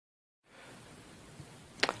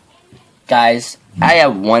Guys, I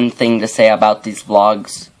have one thing to say about these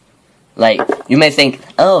vlogs. Like, you may think,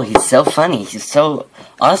 oh, he's so funny, he's so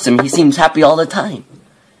awesome, he seems happy all the time.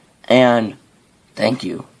 And, thank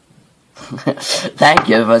you. Thank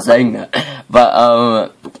you for saying that.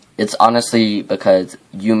 But, it's honestly because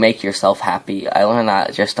you make yourself happy. I learned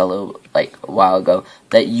that just a while ago.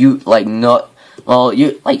 That you,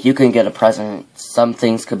 you can get a present, some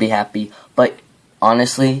things could be happy, but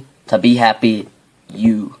honestly, to be happy,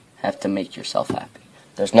 you have to make yourself happy.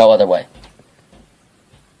 There's no other way.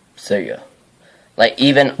 See ya. Like,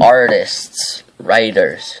 even artists,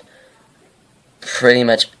 writers, pretty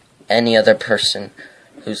much any other person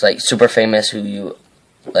who's, like, super famous, who you,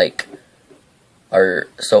 like, are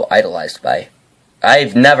so idolized by.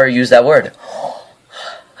 I've never used that word.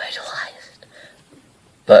 Idolized.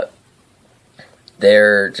 But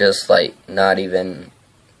they're just, like, not even,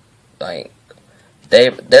 like,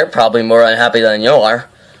 they're probably more unhappy than you are.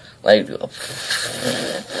 Like, that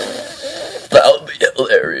would be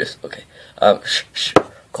hilarious. Okay. Shh.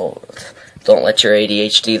 Cool. Don't let your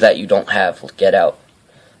ADHD that you don't have get out.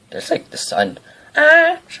 There's like the sun.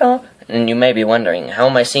 And you may be wondering, how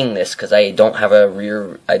am I seeing this? Because I don't have a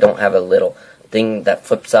little thing that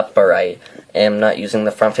flips up, or I am not using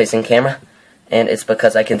the front-facing camera. And it's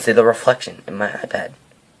because I can see the reflection in my iPad.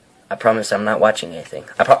 I promise I'm not watching anything.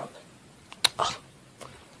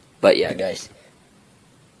 But yeah, guys.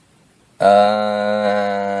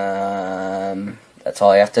 That's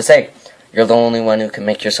all I have to say. You're the only one who can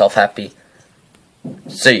make yourself happy.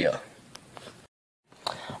 See ya.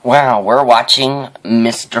 Wow, we're watching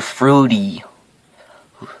Mr. Fruity.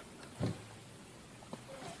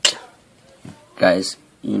 Guys,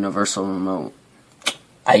 universal remote.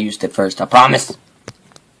 I used it first, I promise.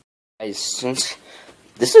 Guys, since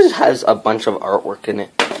this has a bunch of artwork in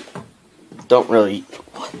it, don't really...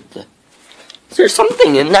 Is there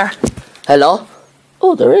something in there? Hello?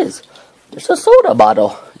 Oh, there is. There's a soda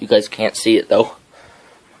bottle. You guys can't see it, though.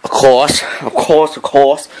 Of course.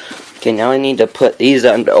 Okay, now I need to put these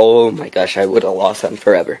on. Oh my gosh, I would have lost them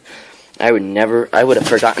forever. I would have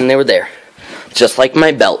forgotten they were there. Just like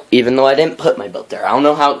my belt, even though I didn't put my belt there. I don't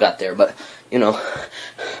know how it got there, but, you know,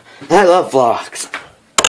 I love vlogs.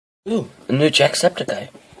 Ooh, a new Jacksepticeye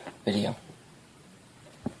video.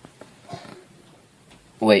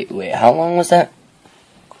 Wait, how long was that?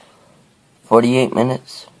 48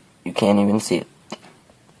 minutes? You can't even see it.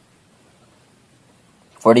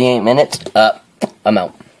 48 minutes? I'm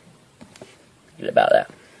out. Get about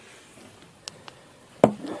that.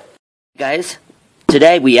 Guys,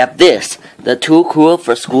 today we have this. The Too Cool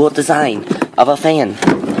for School design of a fan.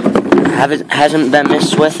 Hasn't been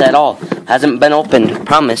messed with at all. Hasn't been opened.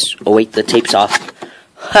 Promise. Oh wait, the tape's off.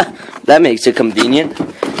 Ha! That makes it convenient.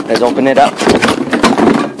 Let's open it up.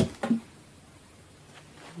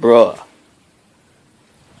 Bruh.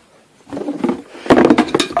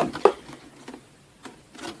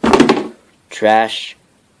 Trash.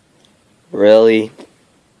 Really?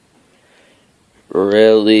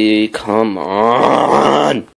 Really? Come on.